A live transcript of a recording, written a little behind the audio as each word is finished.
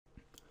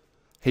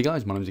Hey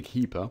guys, my name is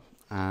Keeper,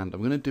 and I'm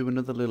going to do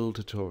another little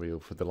tutorial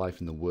for the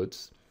Life in the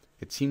Woods.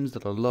 It seems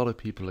that a lot of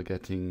people are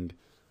getting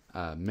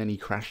many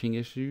crashing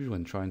issues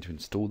when trying to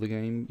install the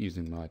game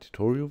using my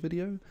tutorial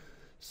video.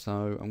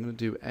 So I'm going to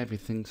do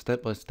everything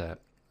step by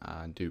step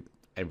and do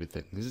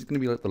everything. This is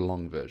going to be like the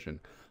long version.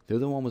 The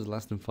other one was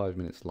less than 5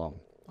 minutes long.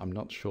 I'm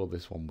not sure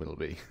this one will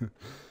be.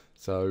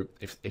 So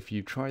if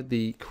you tried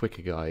the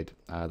quicker guide,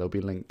 there'll be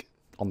a link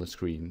on the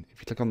screen.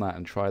 If you click on that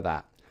and try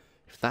that,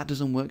 if that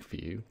doesn't work for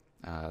you,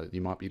 you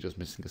might be just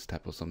missing a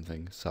step or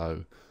something.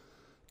 So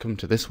come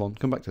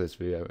back to this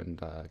video and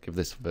give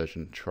this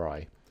version a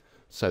try.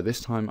 So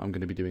this time I'm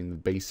going to be doing the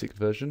basic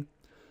version.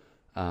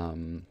 So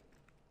I'm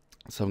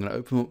going to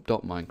open up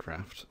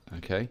 .minecraft.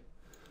 Okay,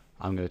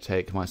 I'm going to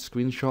take my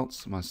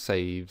screenshots, my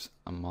saves,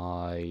 and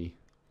my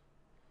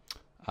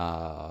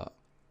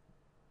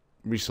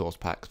resource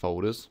packs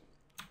folders.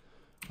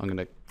 I'm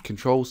going to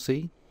Control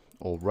C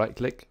or right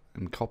click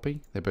and copy.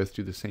 They both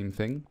do the same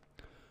thing.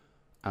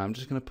 And I'm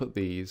just going to put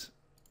these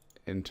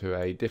into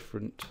a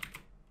different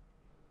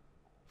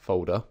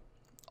folder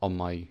on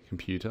my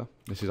computer.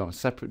 This is on a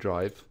separate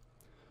drive.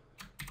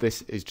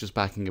 This is just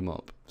backing them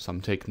up. So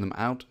I'm taking them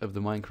out of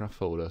the Minecraft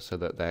folder so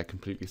that they're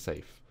completely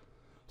safe.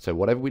 So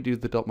whatever we do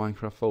with the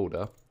 .minecraft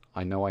folder,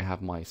 I know I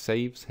have my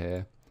saves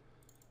here,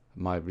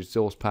 my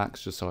resource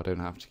packs just so I don't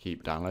have to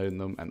keep downloading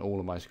them, and all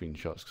of my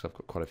screenshots because I've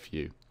got quite a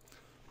few.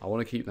 I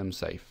want to keep them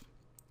safe.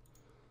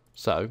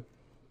 So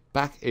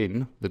back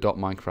in the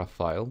 .minecraft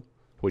file,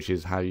 which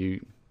is how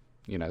you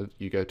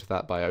go to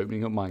that by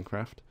opening up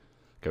Minecraft,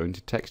 go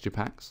into texture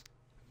packs,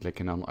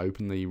 clicking on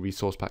open the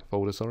resource pack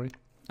folder,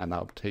 and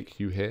that'll take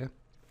you here.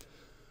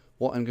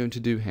 What I'm going to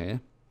do here,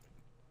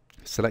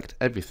 select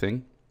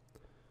everything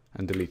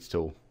and delete it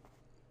all.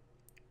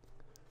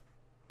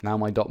 Now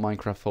my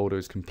 .minecraft folder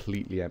is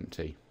completely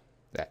empty.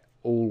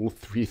 All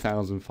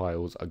 3,000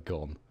 files are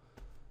gone.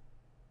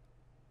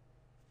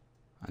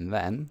 And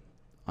then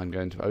I'm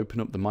going to open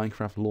up the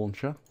Minecraft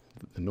launcher,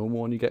 the normal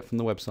one you get from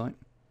the website.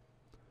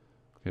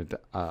 I'm going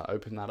to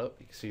open that up.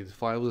 You can see the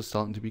files are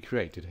starting to be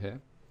created here.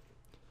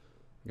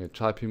 I'm going to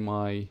type in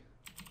my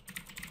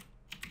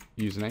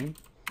username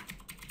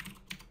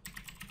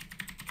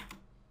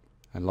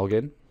and log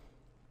in.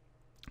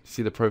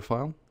 See the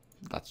profile?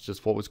 That's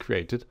just what was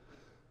created.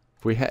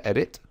 If we hit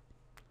edit,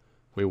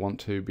 we want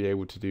to be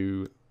able to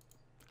do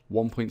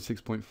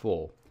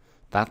 1.6.4.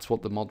 That's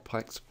what the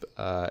Modpack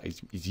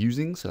is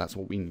using, so that's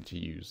what we need to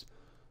use.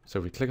 So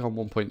if we click on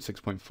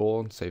 1.6.4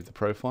 and save the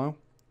profile,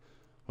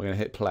 we're going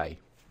to hit play.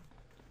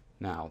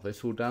 Now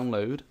this will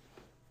download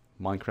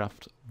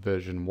Minecraft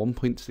version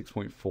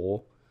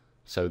 1.6.4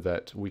 so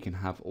that we can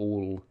have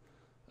all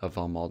of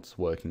our mods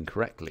working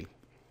correctly.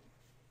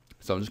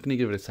 So I'm just going to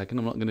give it a second.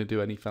 I'm not going to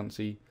do any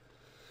fancy,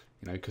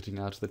 cutting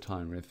out of the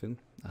time or anything.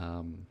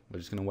 We're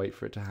just going to wait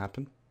for it to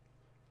happen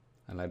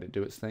and let it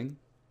do its thing.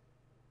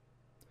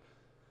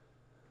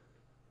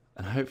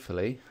 And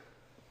hopefully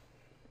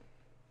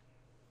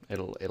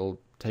it'll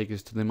take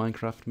us to the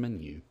Minecraft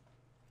menu.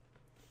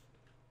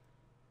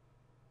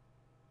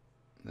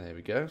 There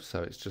we go.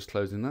 So it's just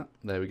closing that.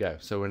 There we go.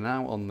 So we're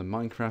now on the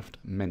Minecraft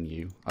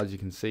menu. As you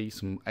can see,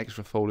 some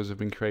extra folders have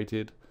been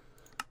created.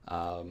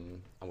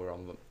 And we're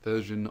on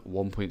version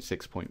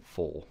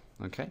 1.6.4.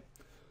 Okay. I'm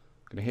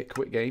going to hit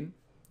quit game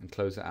and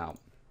close it out.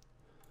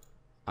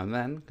 And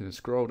then going to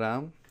scroll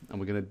down and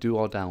we're going to do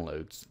our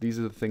downloads. These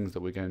are the things that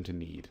we're going to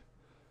need.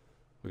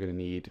 We're going to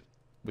need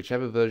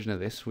whichever version of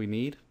this we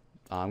need.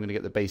 I'm going to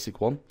get the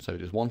basic one. So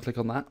just one click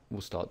on that.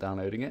 We'll start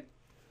downloading it.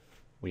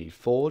 We need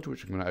Forge,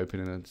 which I'm going to open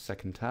in a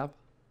second tab.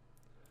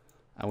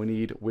 And we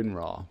need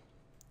WinRAR.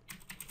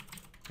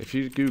 If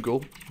you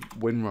Google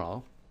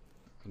WinRAR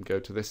and go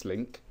to this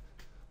link,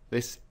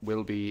 this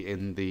will be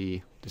in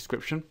the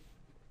description.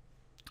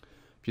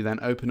 If you then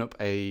open up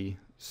a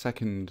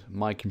second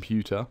My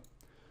Computer,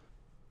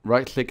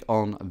 right click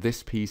on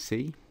this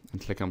PC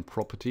and click on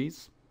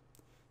Properties.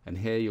 And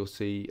here you'll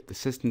see the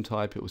system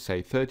type. It will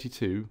say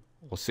 32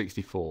 or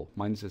 64.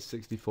 Mine says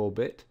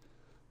 64-bit.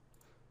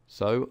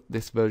 So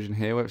this version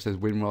here where it says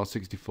WinRAR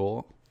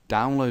 64,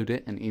 download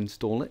it and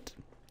install it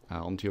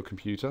onto your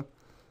computer,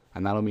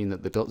 and that'll mean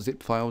that the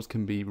 .zip files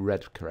can be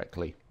read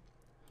correctly.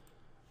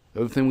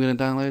 The other thing we're going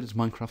to download is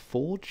Minecraft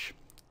Forge.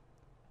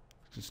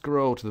 Just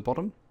scroll to the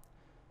bottom,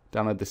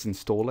 download this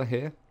installer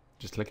here,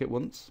 just click it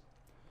once,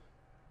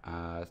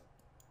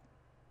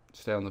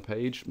 stay on the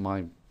page.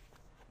 My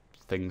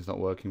thing's not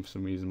working for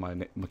some reason, my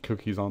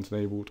cookies aren't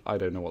enabled, I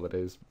don't know what that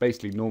is.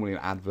 Basically normally an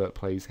advert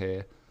plays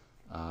here,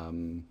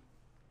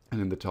 and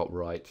in the top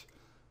right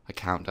a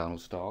countdown will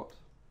start.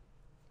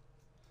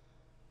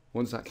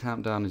 Once that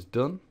countdown is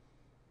done,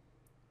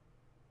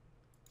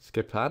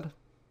 skip ad,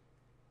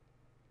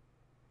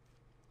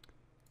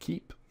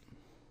 keep.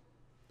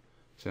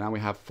 So now we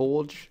have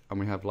Forge and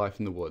we have Life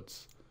in the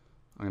Woods.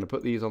 I'm going to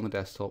put these on the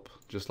desktop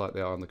just like they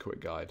are on the quick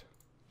guide.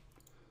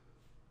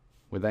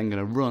 We're then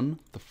going to run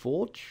the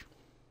Forge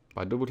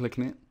by double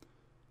clicking it,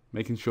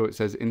 making sure it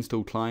says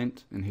install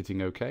client and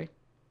hitting OK.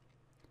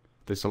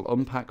 This will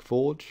unpack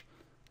Forge,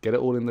 get it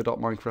all in the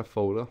 .minecraft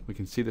folder. We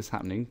can see this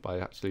happening by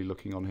actually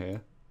looking on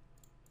here.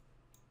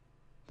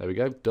 There we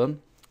go,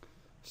 done.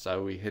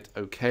 So we hit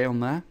OK on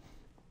there.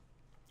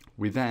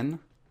 We then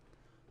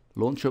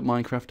launch up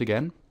Minecraft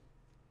again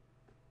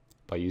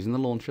by using the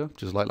launcher,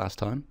 just like last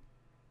time.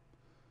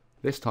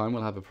 This time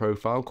we'll have a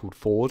profile called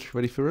Forge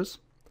ready for us.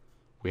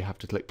 We have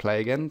to click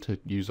play again to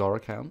use our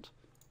account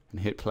and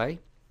hit play.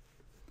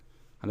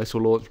 And this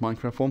will launch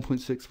Minecraft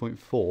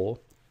 1.6.4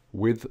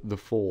 with the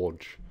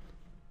Forge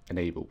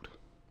enabled.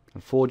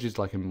 And Forge is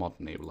like a mod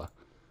enabler.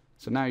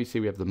 So now you see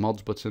we have the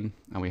mods button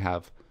and we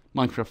have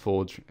Minecraft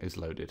Forge is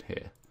loaded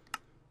here.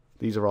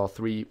 These are our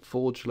 3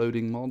 Forge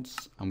loading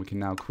mods, and we can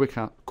now quit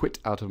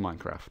out of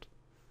Minecraft.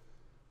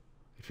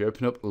 If you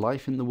open up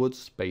Life in the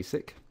Woods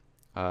Basic,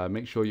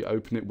 make sure you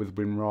open it with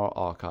WinRAR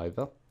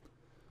Archiver.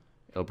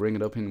 It'll bring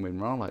it up in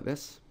WinRAR like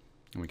this,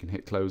 and we can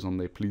hit close on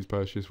the please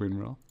purchase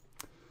WinRAR.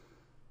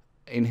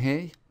 In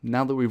here,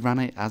 now that we've ran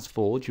it as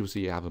Forge, you'll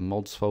see you have a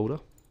mods folder.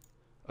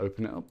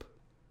 Open it up,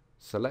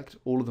 select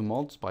all of the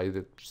mods by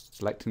either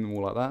selecting them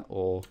all like that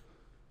or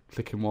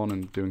clicking one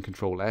and doing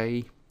Control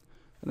A,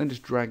 and then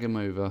just drag them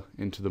over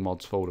into the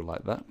mods folder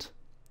like that.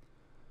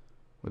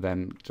 We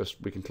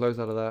can close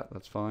out of that,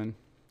 that's fine.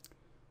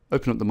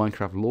 Open up the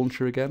Minecraft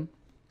launcher again,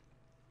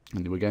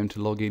 and we're going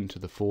to log into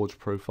the Forge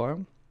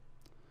profile.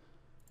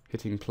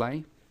 Hitting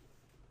play.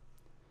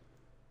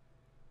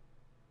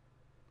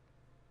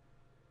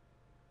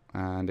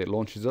 And it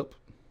launches up.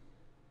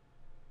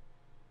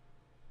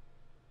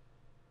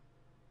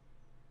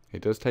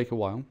 It does take a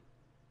while.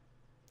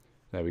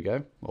 There we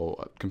go,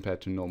 or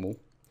compared to normal.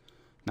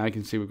 Now you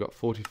can see we've got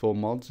 44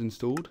 mods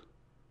installed.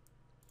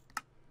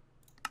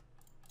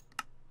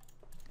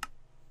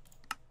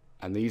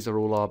 And these are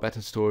all our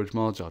better storage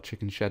mods, our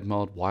chicken shed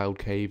mod, wild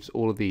caves,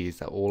 all of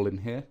these are all in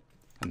here.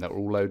 And they're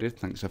all loaded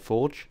thanks to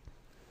Forge.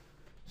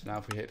 So now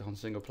if we hit on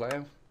single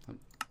player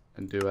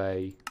and do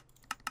a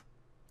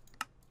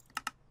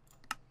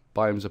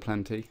Biomes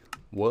Aplenty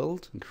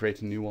world and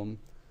create a new one,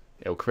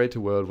 it'll create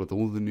a world with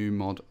all the new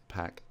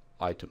Modpack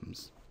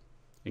items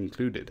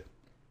included.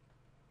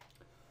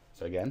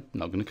 So again, I'm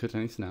not going to cut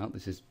anything out,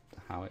 this is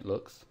how it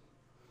looks.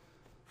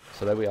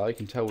 So there we are, you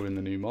can tell we're in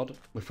the new mod.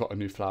 We've got a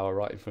new flower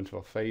right in front of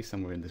our face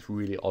and we're in this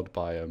really odd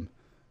biome.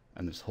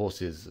 And there's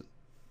horses,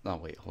 oh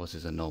wait,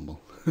 horses are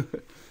normal.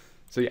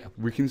 So yeah,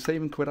 we can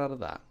save and quit out of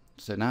that.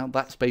 So now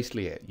that's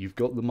basically it. You've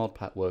got the mod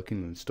pack working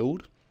and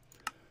installed.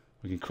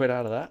 We can quit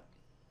out of that.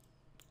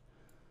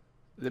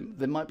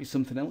 There might be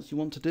something else you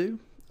want to do.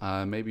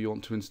 Maybe you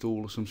want to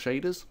install some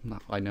shaders.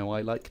 I know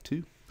I like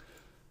to.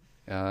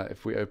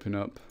 If we open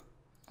up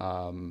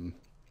the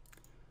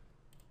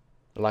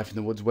Life in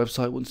the Woods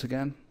website once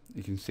again,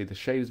 you can see the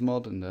shaders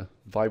mod and the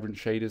vibrant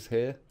shaders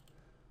here.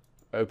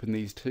 Open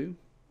these two.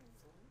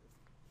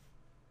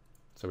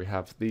 So we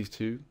have these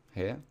two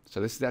here.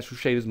 So this is the actual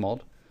shaders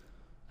mod.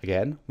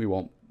 Again, we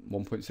want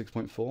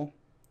 1.6.4.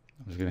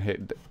 I'm just going to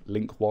hit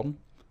link 1.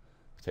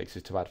 It takes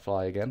us to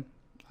AdFly again.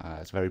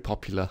 It's a very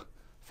popular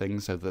thing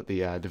so that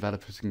the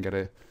developers can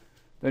they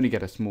only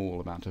get a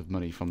small amount of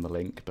money from the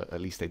link, but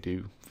at least they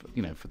do,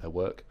 for their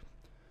work.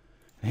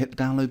 And hit the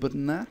download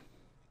button there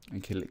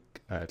and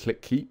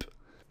click keep.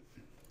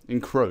 In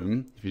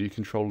Chrome, if you do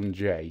Control and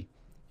J,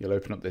 you'll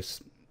open up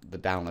the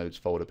downloads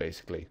folder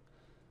basically.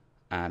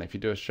 And if you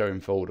do a show in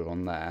folder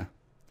on there,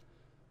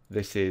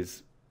 this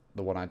is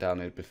the one I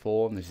downloaded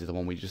before, and this is the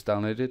one we just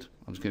downloaded.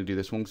 I'm just going to do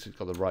this one because it's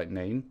got the right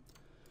name.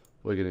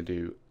 We're going to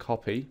do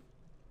copy,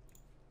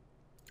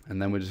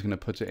 and then we're just going to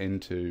put it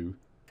into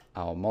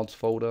our mods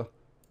folder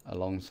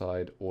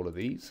alongside all of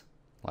these,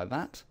 like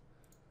that.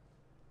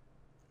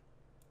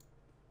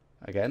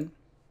 Again,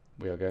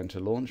 we are going to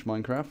launch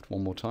Minecraft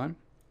one more time.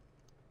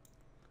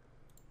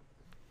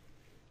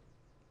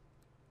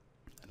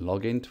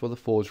 Log into the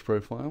Forge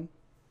profile.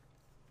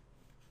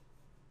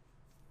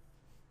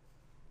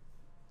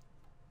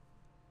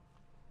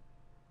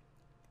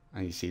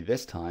 And you see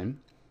this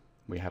time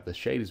we have the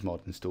shaders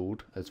mod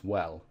installed as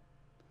well.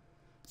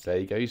 So there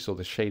you go, you saw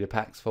the shader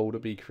packs folder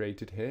be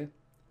created here.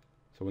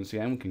 So once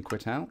again we can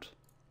quit out.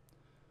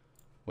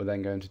 We're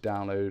then going to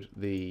download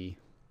the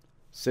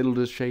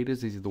Silda's shaders.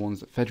 These are the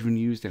ones that Phedran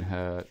used in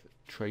her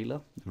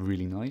trailer.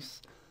 Really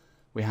nice.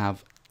 We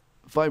have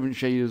Vibrant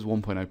Shaders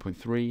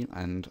 1.0.3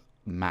 and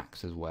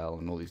Max as well,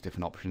 and all these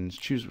different options.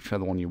 Choose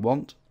whichever one you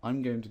want.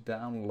 I'm going to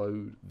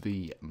download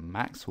the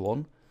Max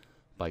one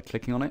by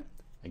clicking on it.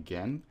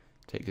 Again,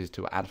 takes us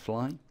to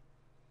AdFly.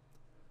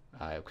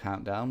 I'll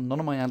count down. None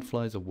of my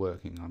AdFlies are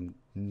working. I'm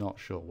not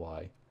sure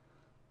why.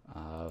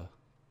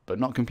 But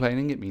not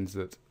complaining. It means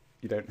that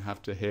you don't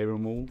have to hear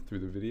them all through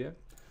the video.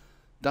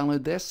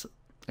 Download this.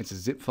 It's a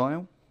zip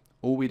file.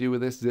 All we do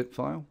with this zip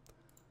file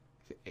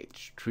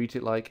is treat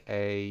it like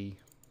a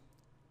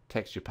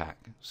texture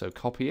pack. So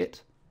copy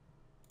it.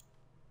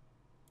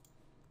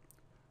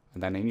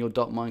 And then in your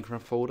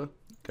 .minecraft folder,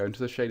 go into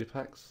the shader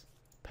packs,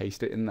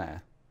 paste it in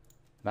there.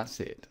 That's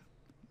it.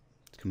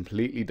 It's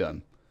completely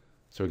done.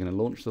 So we're going to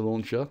launch the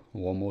launcher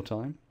one more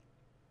time.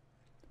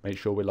 Make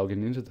sure we're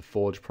logging into the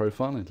Forge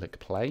profile and click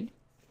play.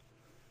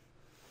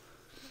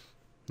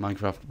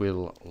 Minecraft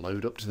will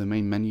load up to the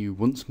main menu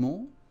once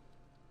more.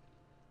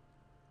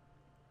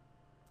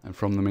 And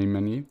from the main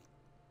menu,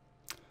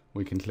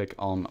 we can click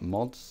on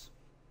mods.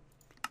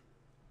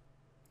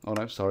 Oh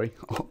no, sorry,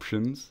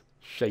 options,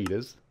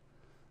 shaders.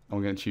 And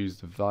we're going to choose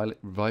the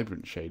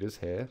vibrant shaders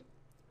here.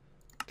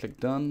 Click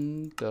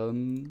done,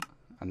 done,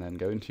 and then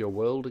go into your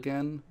world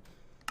again.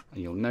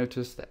 And you'll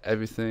notice that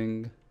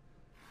everything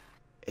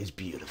is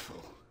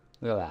beautiful.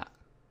 Look at that.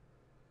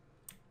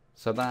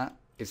 So that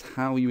is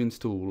how you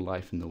install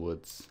Life in the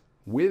Woods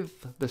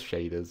with the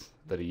shaders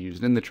that are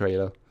used in the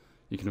trailer.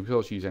 You can of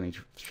course use any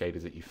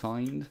shaders that you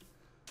find,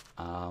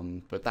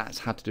 but that's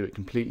how to do it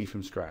completely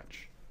from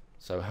scratch.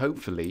 So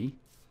hopefully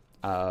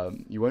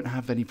you won't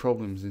have any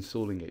problems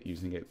installing it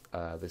using it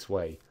this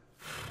way,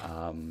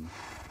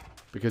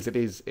 because it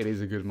is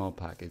a good mod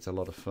pack. It's a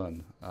lot of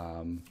fun.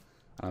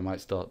 I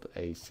might start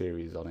a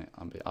series on it.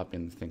 I've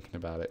been thinking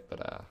about it,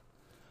 but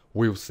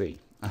we'll see.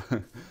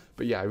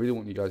 But yeah, I really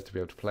want you guys to be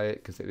able to play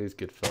it because it is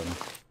good fun.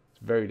 It's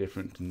very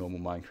different to normal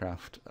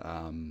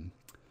Minecraft.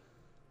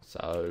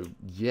 So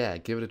yeah,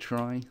 give it a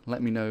try.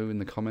 Let me know in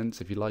the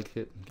comments if you like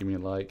it. Give me a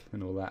like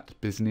and all that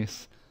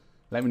business.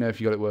 Let me know if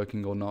you got it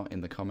working or not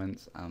in the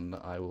comments, and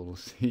I will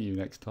see you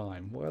next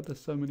time. Why are there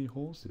so many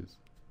horses?